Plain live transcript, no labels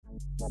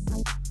This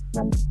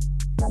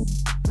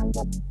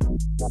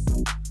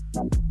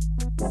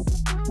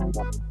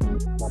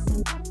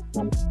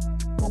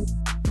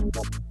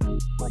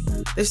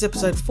is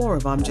episode 4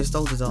 of I'm Just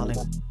Older, Darling.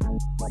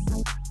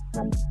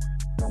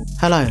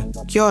 Hello,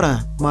 kia ora,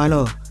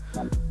 Milo.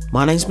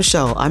 My name's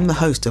Michelle. I'm the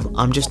host of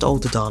I'm Just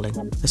Older, Darling,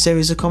 a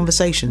series of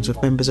conversations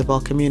with members of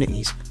our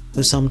communities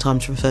who are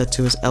sometimes referred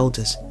to as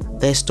elders.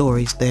 Their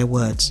stories, their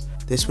words.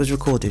 This was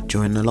recorded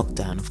during the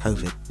lockdown of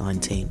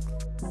COVID-19.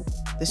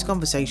 This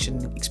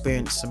conversation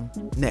experienced some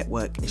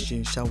network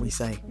issues, shall we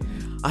say.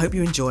 I hope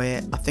you enjoy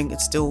it. I think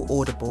it's still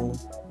audible.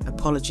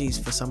 Apologies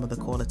for some of the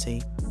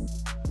quality.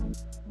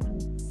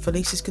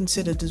 Felise is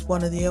considered as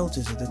one of the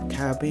elders of the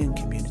Caribbean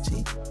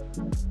community.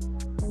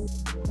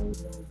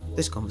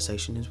 This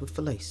conversation is with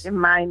Felise.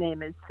 My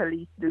name is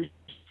Felise du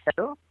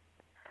Chateau.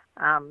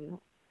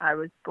 I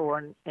was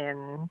born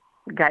in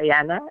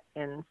Guyana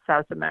in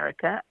South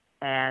America,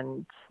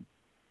 and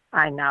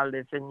I now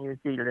live in New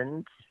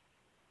Zealand.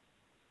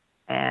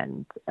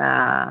 And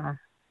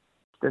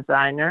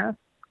designer,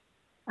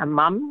 a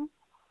mum,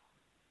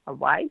 a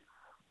wife,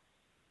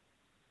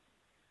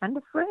 and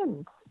a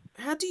friend.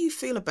 How do you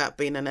feel about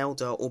being an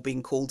elder or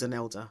being called an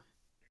elder?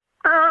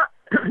 I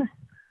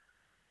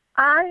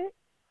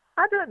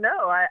don't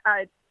know.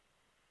 I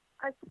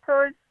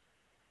suppose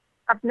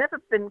I've never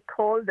been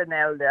called an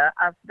elder.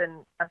 I've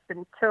been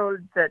told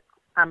that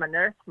I'm an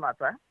earth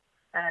mother,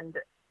 and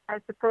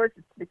I suppose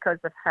it's because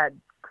I've had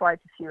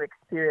quite a few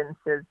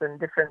experiences and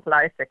different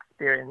life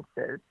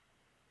experiences,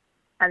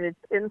 and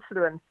it's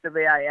influenced the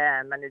way I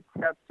am, and it's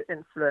helped to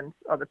influence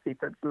other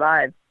people's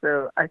lives.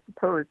 So I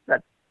suppose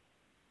that's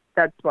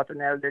what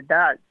an elder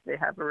does. They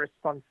have a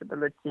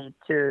responsibility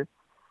to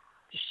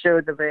show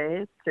the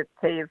way, to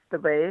pave the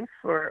way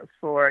for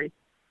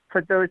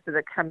those that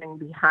are coming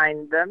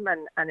behind them,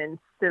 and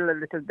instill a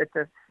little bit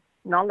of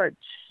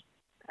knowledge,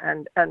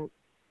 and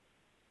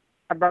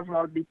above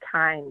all, be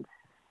kind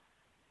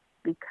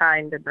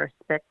and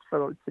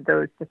respectful to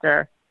those that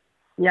are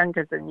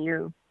younger than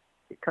you,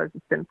 because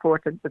it's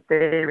important that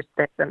they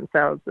respect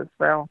themselves as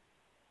well.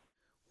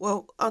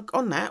 Well,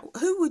 on that,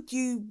 who would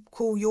you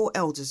call your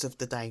elders of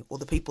the day, or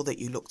the people that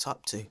you looked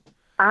up to?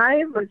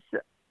 I was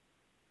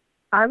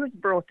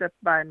brought up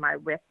by my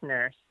wet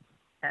nurse,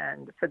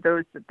 and for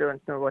those that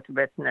don't know what a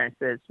wet nurse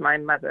is, my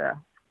mother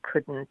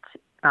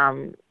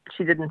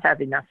she didn't have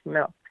enough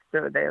milk,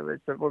 so there was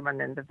a woman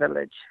in the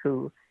village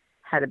who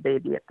had a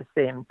baby at the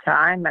same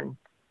time, and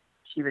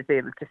she was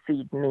able to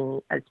feed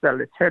me as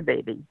well as her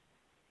baby.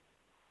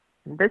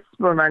 And this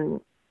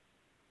woman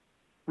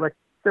was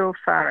so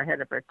far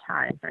ahead of her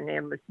time. Her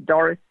name was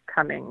Doris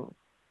Cummings.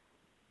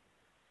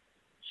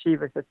 She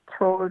was a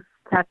tall,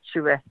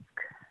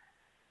 statuesque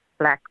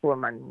black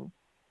woman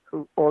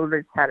who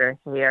always had her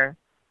hair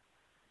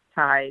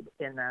tied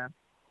in a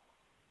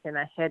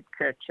head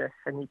kerchief,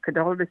 and you could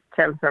always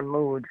tell her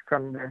mood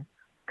from the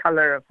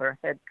color of her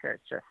head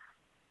kerchief.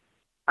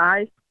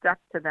 I stuck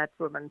to that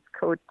woman's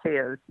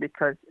coattails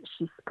because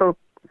she spoke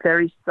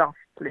very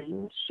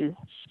softly. She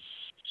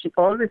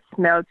always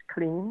smelled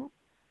clean.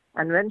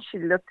 And when she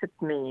looked at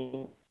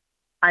me,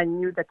 I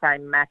knew that I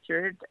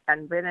mattered.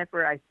 And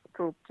whenever I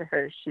spoke to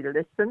her, she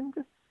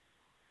listened.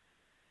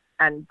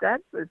 And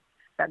that's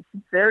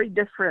very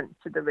different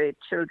to the way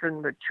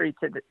children were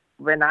treated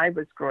when I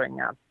was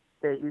growing up.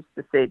 They used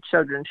to say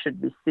children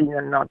should be seen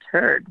and not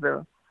heard.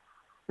 Well,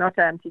 not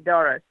Auntie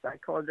Doris. I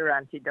called her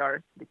Auntie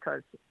Doris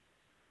because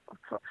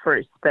for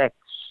respect.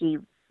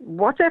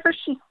 Whatever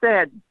she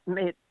said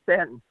made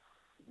sense.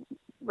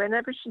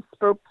 Whenever she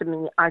spoke to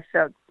me, I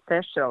felt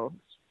special.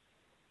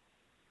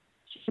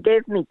 She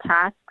gave me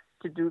tasks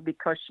to do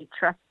because she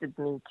trusted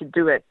me to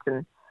do it,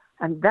 and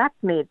that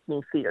made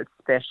me feel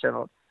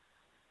special.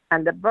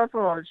 And above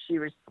all, she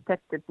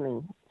respected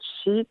me.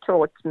 She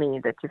taught me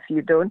that if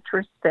you don't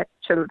respect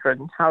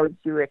children, how do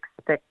you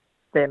expect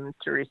them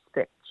to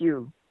respect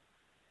you?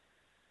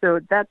 So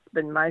that's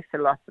been my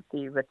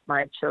philosophy with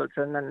my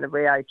children and the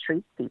way I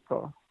treat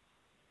people.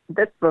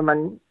 This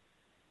woman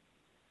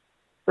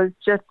was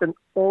just an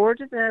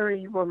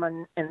ordinary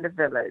woman in the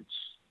village.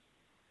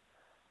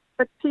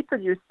 But people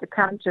used to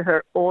come to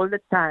her all the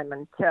time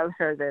and tell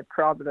her their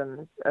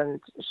problems,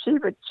 and she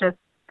would just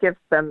give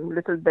them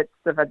little bits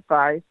of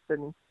advice,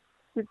 and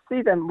you'd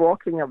see them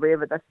walking away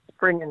with a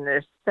spring in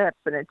their step,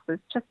 and it was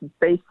just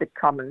basic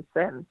common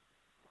sense.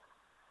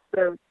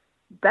 So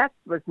that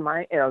was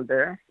my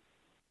elder,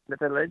 the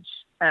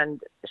village,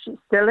 and she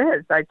still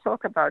is. I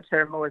talk about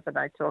her more than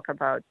I talk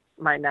about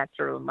my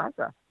natural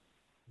mother.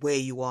 Where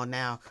you are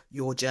now,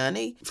 your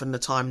journey from the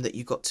time that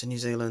you got to New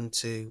Zealand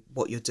to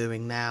what you're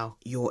doing now,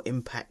 your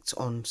impact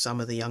on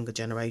some of the younger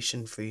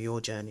generation through your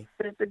journey.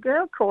 There's a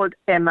girl called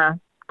Emma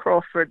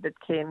Crawford that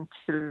came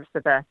to live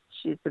with us.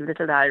 She's a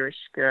little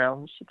Irish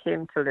girl. She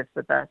came to live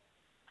with us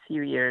a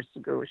few years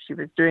ago. She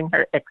was doing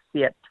her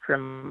exit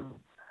from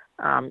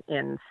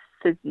in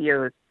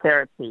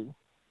physiotherapy,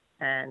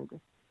 and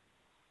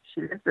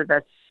she lived with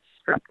us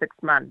for 6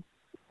 months.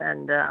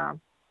 And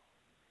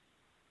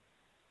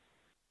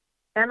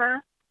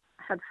Emma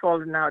had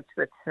fallen out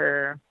with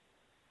her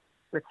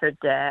with her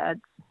dad.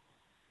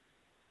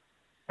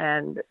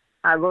 And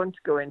I won't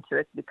go into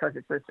it because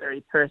it was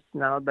very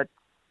personal, but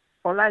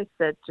all I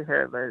said to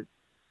her was,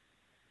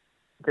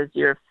 "Does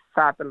your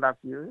father love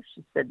you?"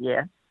 She said,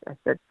 "Yes." I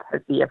said,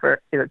 "Has he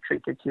ever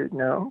ill-treated you?"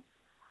 "No."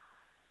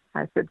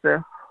 I said,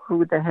 "Well,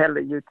 who the hell are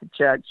you to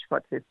judge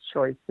what his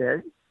choice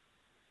is?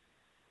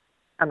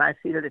 And I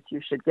feel that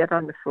you should get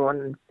on the phone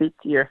and speak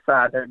to your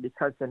father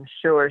because I'm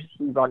sure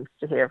he wants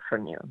to hear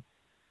from you."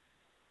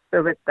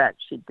 So with that,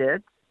 she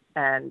did.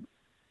 And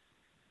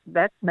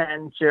that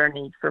man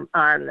journeyed from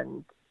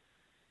Ireland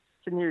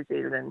to New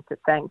Zealand to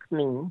thank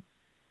me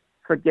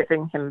for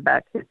giving him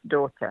back his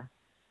daughter.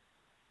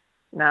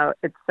 Now,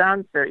 it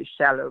sounds very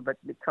shallow, but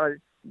because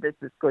this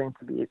is going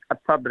to be a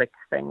public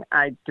thing,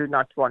 I do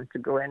not want to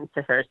go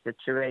into her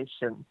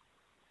situation.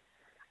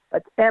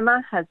 But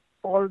Emma has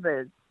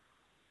always,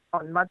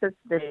 on Mother's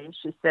Day,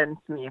 she sends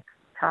me a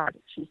card.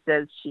 She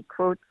says she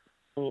quotes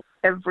me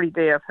every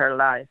day of her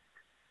life.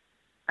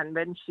 And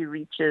when she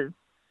reaches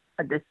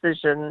a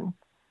decision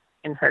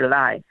in her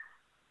life,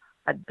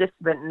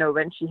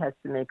 when she has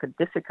to make a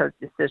difficult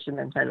decision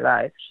in her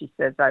life, she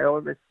says, I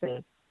always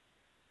say,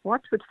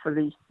 "What would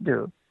Felise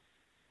do?"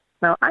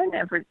 Now, I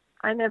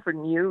never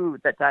knew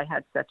that I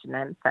had such an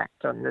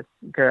impact on this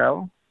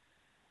girl.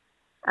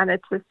 And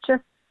it was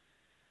just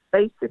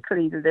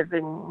basically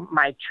living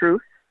my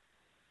truth.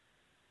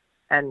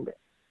 And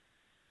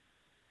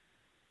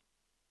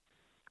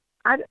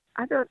I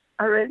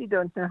really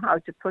don't know how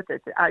to put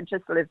it. I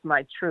just live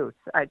my truth.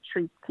 I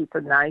treat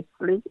people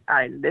nicely.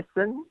 I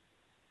listen.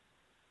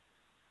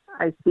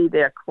 I see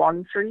their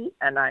quandary,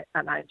 and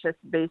I just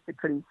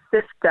basically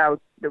sift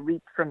out the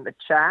wheat from the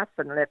chaff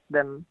and let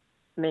them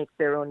make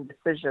their own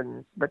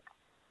decisions. But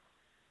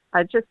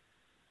I just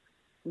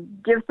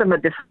give them a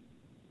different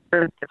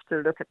perspective to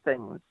look at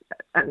things.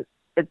 And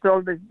it's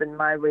always been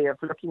my way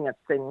of looking at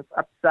things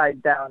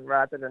upside down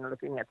rather than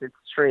looking at it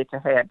straight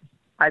ahead.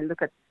 I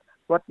look at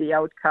what the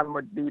outcome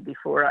would be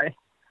before I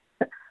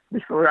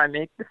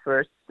make the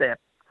first step.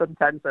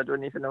 Sometimes I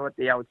don't even know what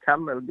the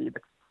outcome will be,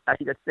 but I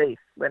feel safe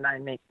when I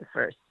make the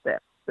first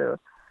step. So,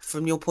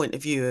 from your point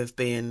of view of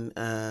being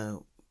a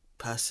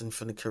person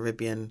from the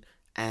Caribbean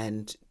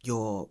and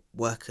your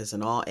work as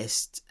an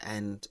artist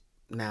and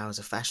now as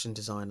a fashion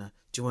designer,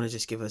 do you want to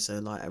just give us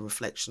a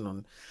reflection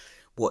on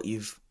what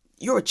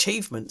your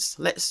achievements?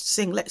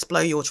 Let's blow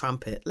your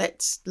trumpet.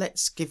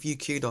 Let's give you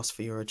kudos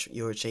for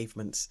your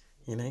achievements.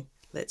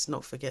 Let's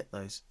not forget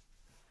those.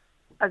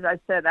 As I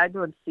said, I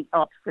don't see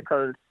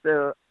obstacles,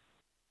 so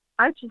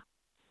I just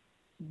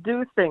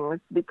do things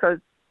because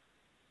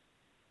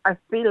I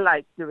feel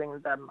like doing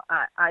them.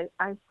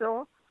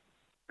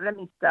 Let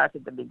me start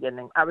at the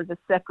beginning. I was a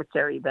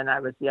secretary when I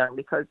was young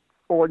because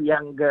all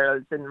young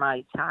girls in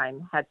my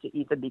time had to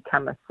either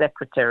become a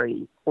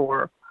secretary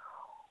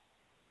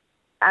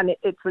and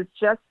it was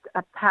just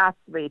a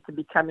pathway to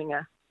becoming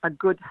a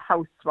good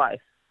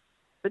housewife,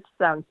 which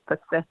sounds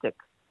pathetic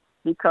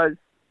because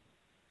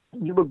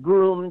you were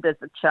groomed as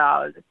a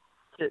child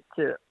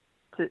to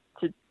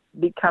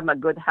become a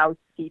good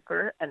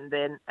housekeeper, and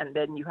then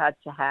you had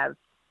to have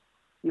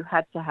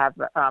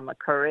a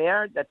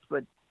career that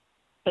would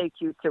take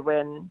you to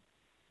when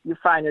you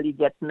finally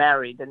get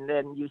married, and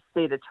then you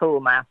stayed at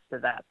home after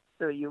that.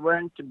 So you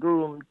weren't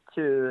groomed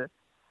to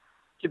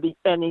be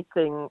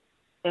anything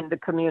in the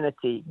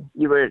community.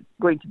 You were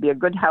going to be a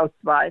good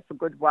housewife, a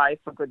good wife,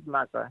 a good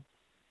mother.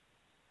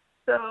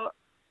 So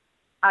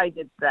I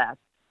did that.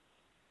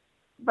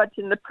 But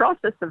in the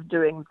process of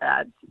doing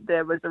that,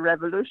 there was a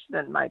revolution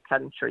in my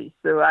country,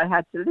 so I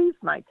had to leave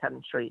my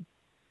country.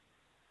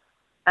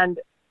 And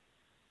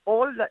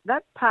all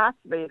that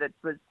pathway that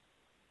was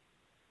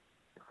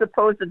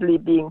supposedly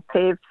being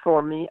paved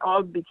for me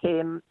all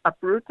became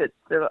uprooted.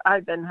 So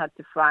I then had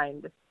to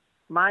find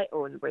my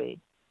own way.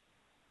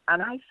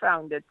 And I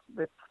found it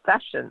with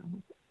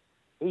fashion.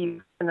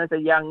 Even as a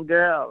young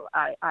girl,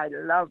 I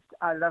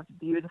loved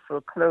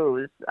beautiful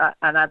clothes,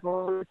 and I've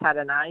always had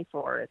an eye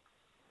for it.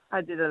 I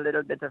did a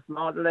little bit of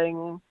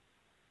modeling.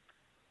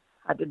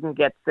 I didn't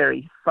get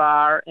very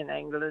far in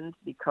England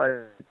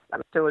because I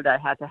was told I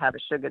had to have a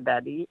sugar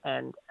daddy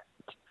and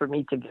for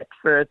me to get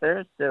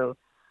further. So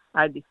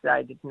I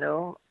decided,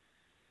 no,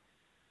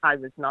 I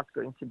was not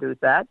going to do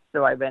that.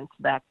 So I went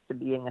back to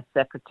being a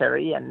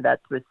secretary, and that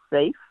was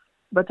safe.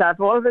 But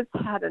I've always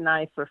had an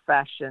eye for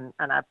fashion,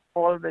 and I've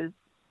always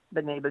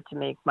been able to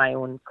make my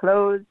own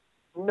clothes,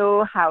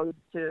 know how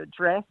to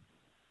dress,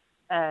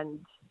 and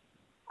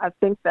I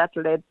think that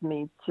led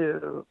me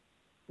to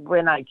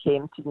when I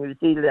came to New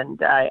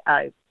Zealand.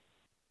 I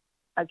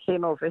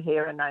came over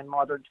here and I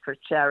modeled for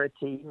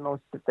charity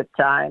most of the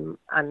time.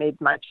 I made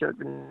my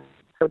children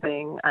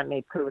clothing. I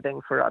made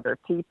clothing for other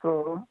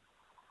people.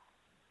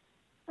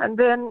 And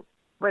then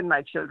when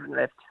my children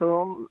left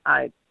home,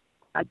 I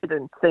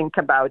didn't think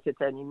about it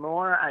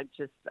anymore.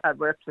 I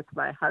worked with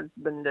my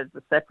husband as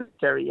a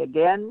secretary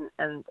again,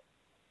 and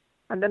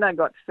then I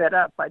got fed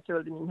up. I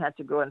told him he had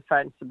to go and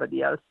find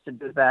somebody else to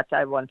do that.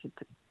 I wanted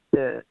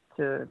to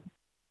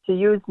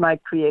use my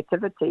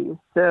creativity.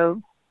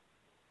 So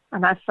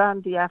And I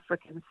found the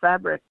African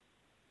fabric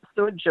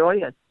so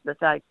joyous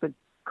that I could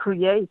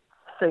create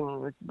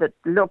things that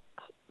looked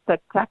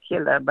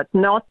spectacular, but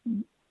not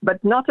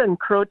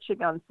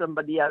encroaching on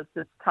somebody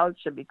else's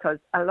culture, because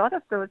a lot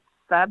of those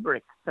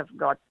fabrics have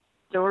got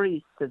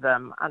stories to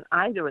them, and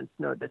I don't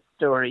know the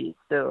stories.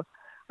 So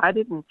I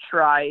didn't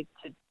try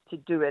to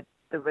do it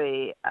the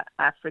way an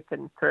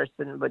African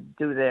person would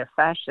do their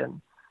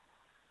fashion.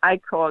 I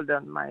called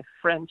on my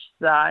French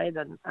side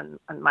and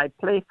my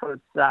playful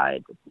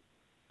side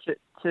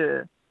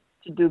to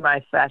do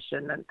my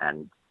fashion,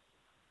 and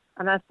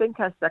I think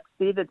I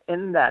succeeded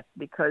in that,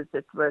 because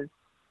it's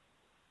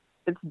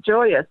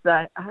joyous.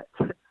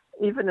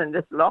 Even in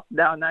this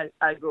lockdown,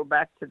 I go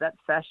back to that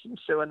fashion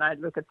show and I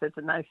look at it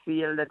and I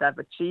feel that I've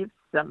achieved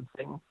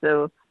something.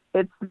 So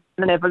it's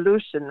an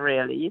evolution,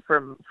 really,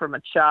 from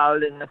a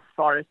child in the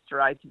forest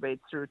right away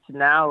through to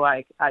now.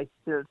 I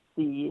still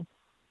see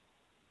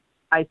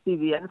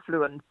the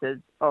influences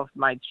of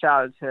my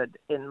childhood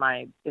in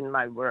my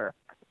work,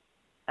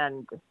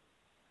 and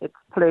it's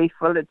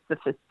playful, it's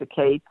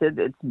sophisticated,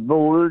 it's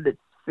bold, it's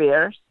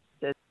fierce,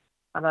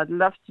 and I'd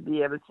love to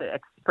be able to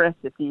express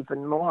it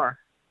even more.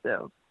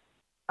 So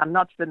I'm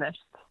not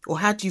finished. Or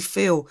how do you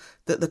feel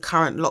that the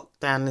current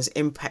lockdown has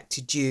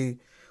impacted you,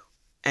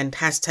 and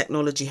has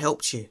technology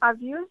helped you?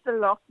 I've used the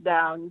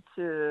lockdown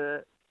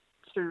to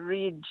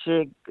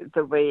rejig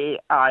the way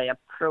I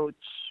approach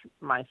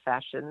my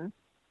fashion,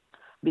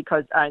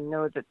 because I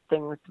know that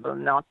things will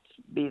not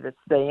be the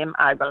same.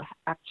 I will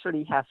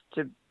actually have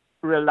to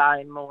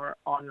rely more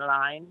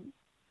online.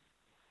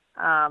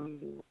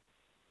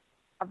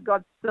 I've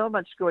got so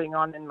much going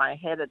on in my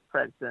head at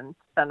present,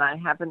 and I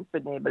haven't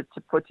been able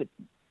to put it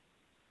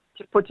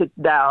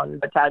down,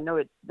 but I know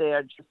it's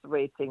there just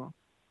waiting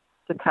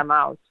to come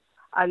out.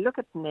 I look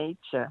at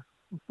nature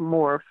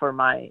more for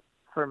my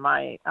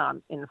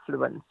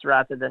influence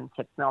rather than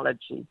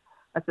technology.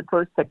 I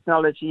suppose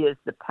technology is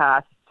the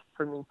path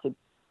for me to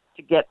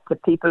get to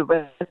people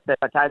with it,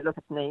 but I look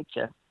at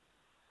nature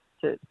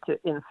to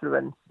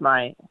influence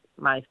my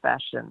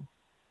fashion.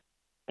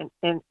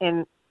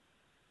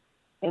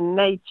 In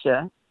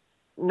nature,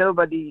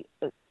 nobody,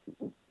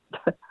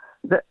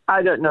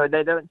 I don't know,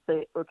 they don't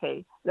say,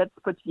 okay, let's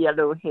put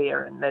yellow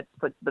here and let's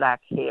put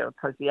black here,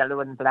 because yellow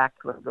and black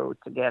will go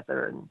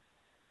together. And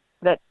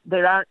that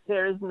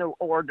there is no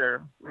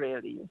order,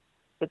 really.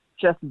 It's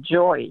just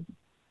joy,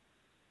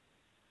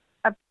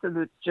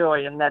 absolute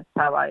joy, and that's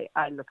how I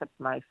look at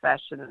my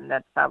fashion, and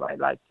that's how I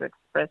like to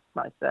express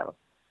myself.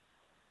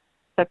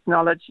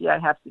 Technology, I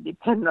have to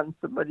depend on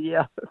somebody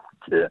else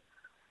to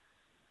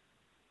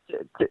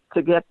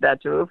get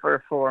that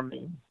over for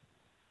me.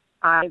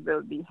 I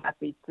will be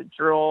happy to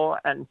draw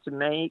and to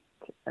make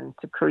and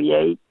to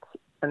create,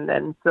 and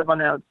then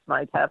someone else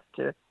might have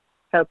to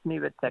help me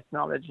with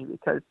technology,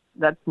 because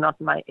that's not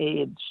my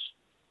age.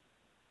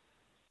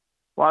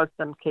 Whilst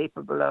I'm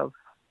capable of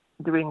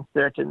doing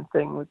certain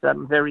things,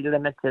 I'm very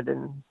limited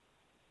in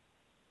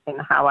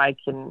how I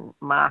can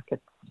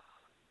market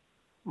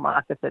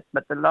it.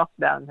 But the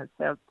lockdown has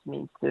helped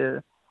me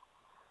to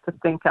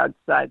think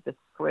outside the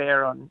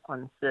square on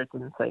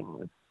certain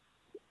things.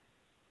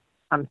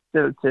 I'm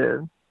still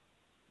to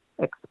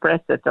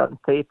express it on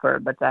paper,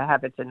 but I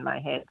have it in my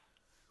head.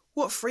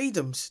 What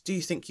freedoms do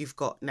you think you've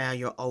got now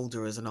you're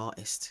older as an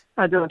artist?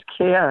 I don't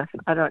care.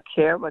 I don't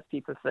care what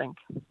people think.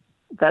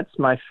 That's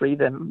my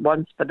freedom.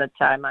 Once upon a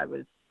time, I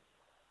was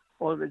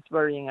always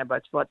worrying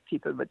about what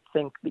people would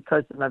think,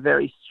 because I'm a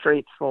very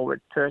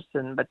straightforward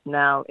person. But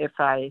now, if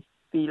I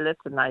feel it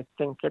and I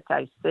think it,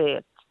 I say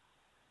it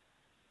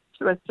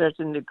to a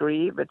certain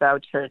degree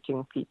without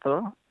hurting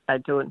people. I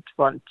don't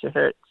want to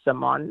hurt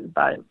someone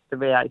by the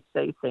way I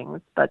say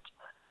things, but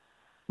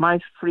my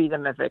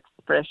freedom of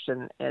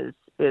expression is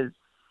it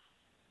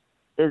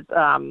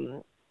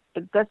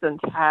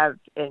doesn't have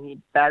any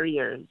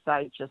barriers.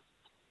 I just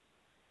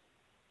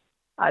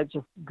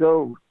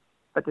go,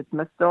 but it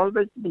must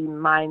always be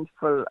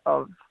mindful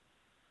of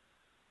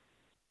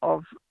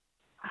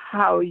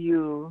how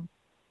you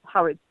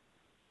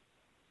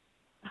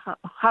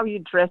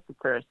dress a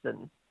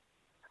person.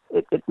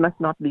 It must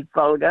not be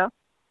vulgar.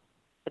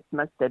 It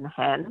must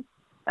enhance,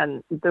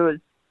 and those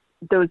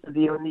are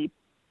the only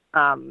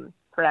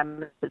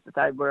parameters that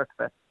I work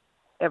with.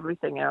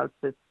 Everything else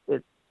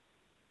is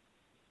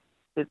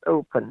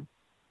open.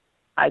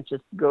 I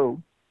just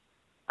go.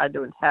 I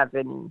don't have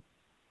any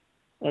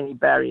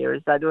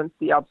barriers. I don't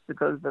see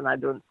obstacles and I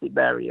don't see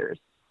barriers.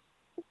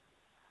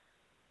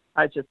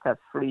 I just have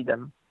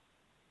freedom.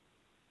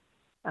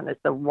 And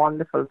it's a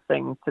wonderful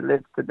thing to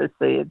live to this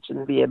age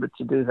and be able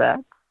to do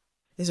that.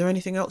 Is there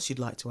anything else you'd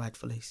like to add,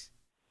 Felise?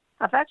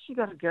 I've actually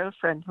got a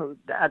girlfriend who,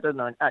 I don't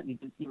know,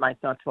 you might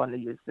not want to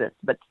use this,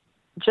 but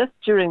just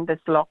during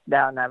this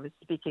lockdown, I was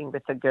speaking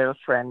with a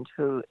girlfriend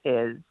who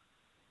is,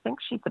 I think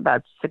she's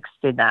about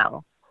 60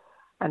 now.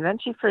 And when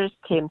she first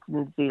came to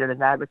New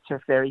Zealand, I was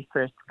her very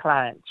first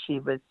client.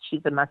 She's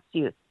a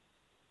masseuse.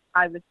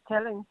 I was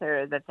telling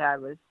her that I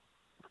was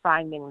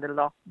finding the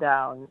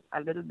lockdown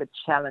a little bit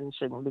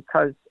challenging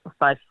because of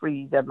my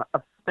freedom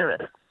of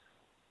spirit.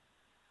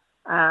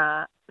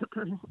 Uh,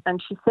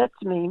 and she said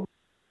to me,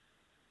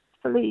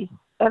 Felise,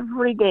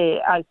 every day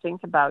I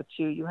think about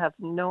you. You have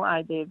no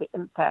idea the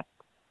impact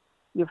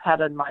you've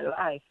had on my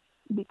life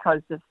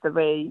because of the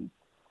way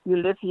you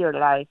live your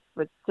life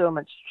with so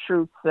much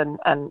truth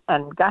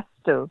and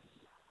gusto.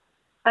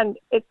 And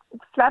it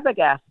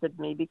flabbergasted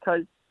me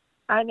because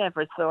I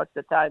never thought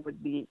that I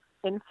would be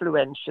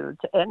influential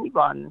to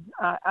anyone.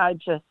 I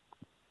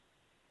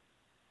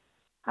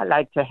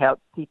like to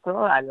help people.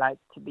 I like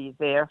to be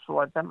there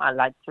for them. I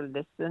like to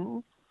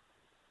listen.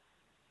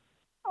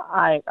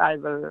 I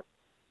will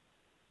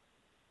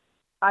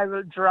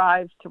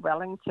drive to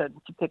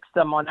Wellington to pick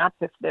someone up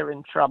if they're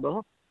in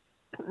trouble.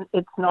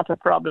 It's not a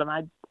problem.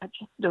 I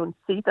just don't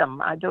see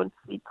them. I don't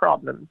see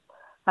problems.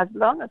 As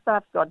long as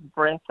I've got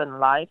breath and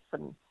life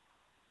and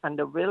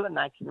a will, and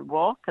I can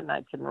walk and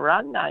I can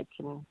run, I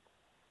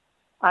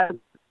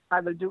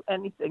will do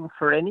anything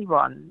for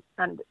anyone.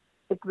 And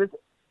it was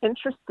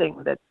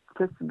interesting that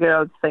this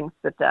girl thinks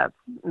that I've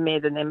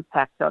made an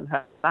impact on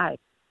her life.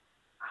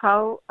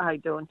 How, I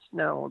don't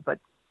know, but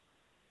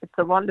it's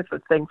a wonderful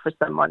thing for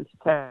someone to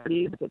tell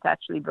you that it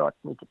actually brought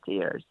me to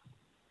tears.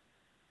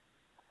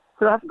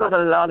 So I've got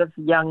a lot of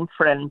young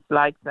friends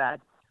like that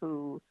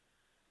who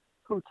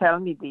tell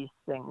me these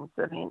things.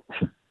 I mean,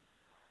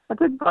 I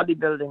did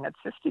bodybuilding at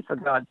 50, for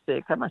God's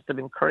sake. I must have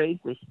been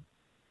crazy.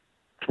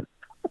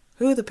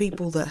 Who are the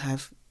people that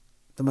have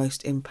the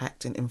most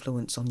impact and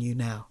influence on you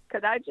now?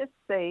 Could I just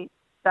say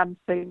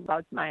something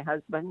about my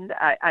husband?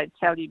 I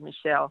tell you,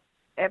 Michelle,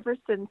 ever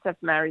since I've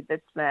married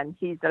this man,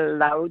 he's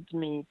allowed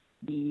me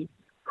to be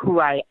who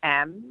I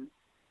am.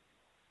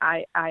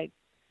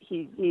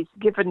 He's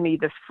given me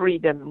the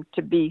freedom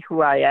to be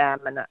who I am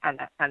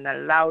and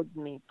allowed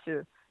me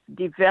to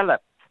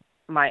develop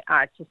my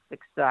artistic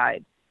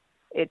side.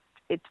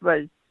 It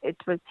was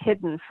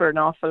hidden for an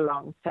awful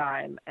long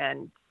time,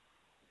 and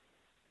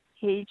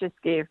he just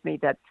gave me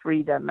that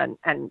freedom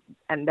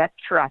and that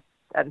trust,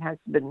 and has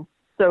been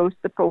so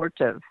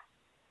supportive,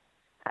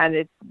 and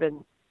it's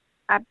been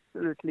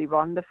absolutely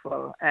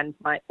wonderful. And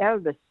my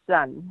eldest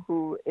son,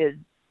 who is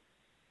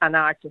an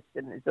artist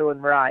in his own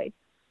right,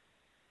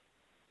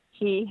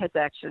 he has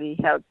actually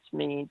helped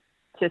me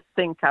to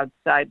think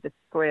outside the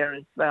square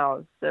as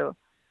well. So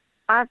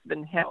I've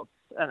been helped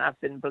and I've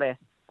been blessed,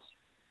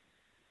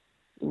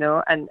 you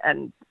know, and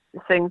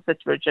things that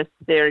were just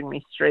staring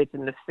me straight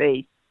in the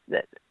face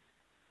that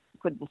I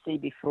couldn't see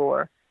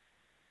before.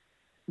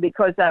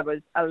 Because I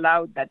was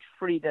allowed that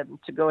freedom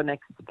to go and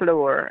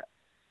explore,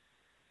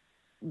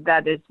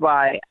 that is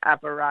why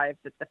I've arrived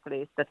at the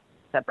place that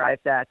I've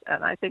arrived at.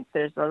 And I think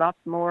there's a lot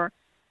more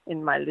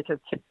in my little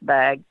kit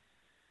bag,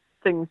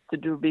 things to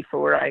do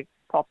before I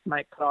pop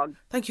my clog.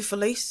 Thank you,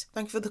 Felise.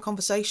 Thank you for the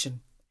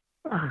conversation.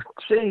 Oh,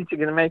 jeez, you're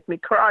gonna make me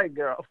cry,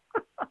 girl.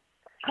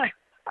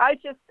 I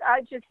just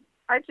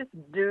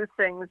do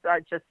things I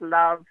just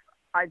love.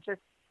 I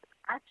just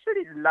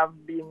actually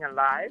love being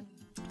alive.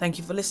 Thank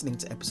you for listening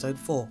to episode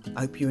 4.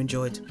 I hope you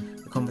enjoyed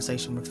the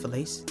conversation with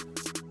Felise.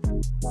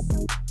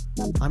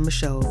 I'm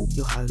Michelle,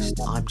 your host.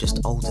 I'm Just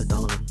Older,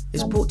 Darling.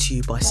 It's brought to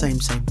you by Same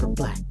But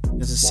Black.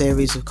 There's a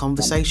series of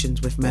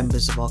conversations with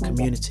members of our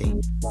community,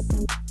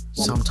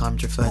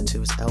 sometimes referred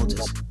to as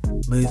elders,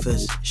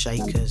 movers,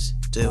 shakers,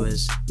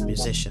 doers,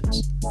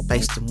 musicians,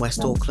 based in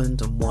West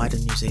Auckland and wider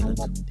New Zealand.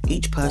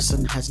 Each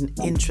person has an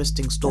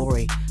interesting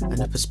story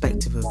and a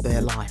perspective of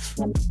their life.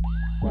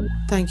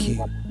 Thank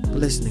you for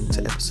listening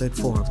to episode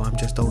 4 of I'm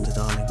Just Older,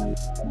 Darling.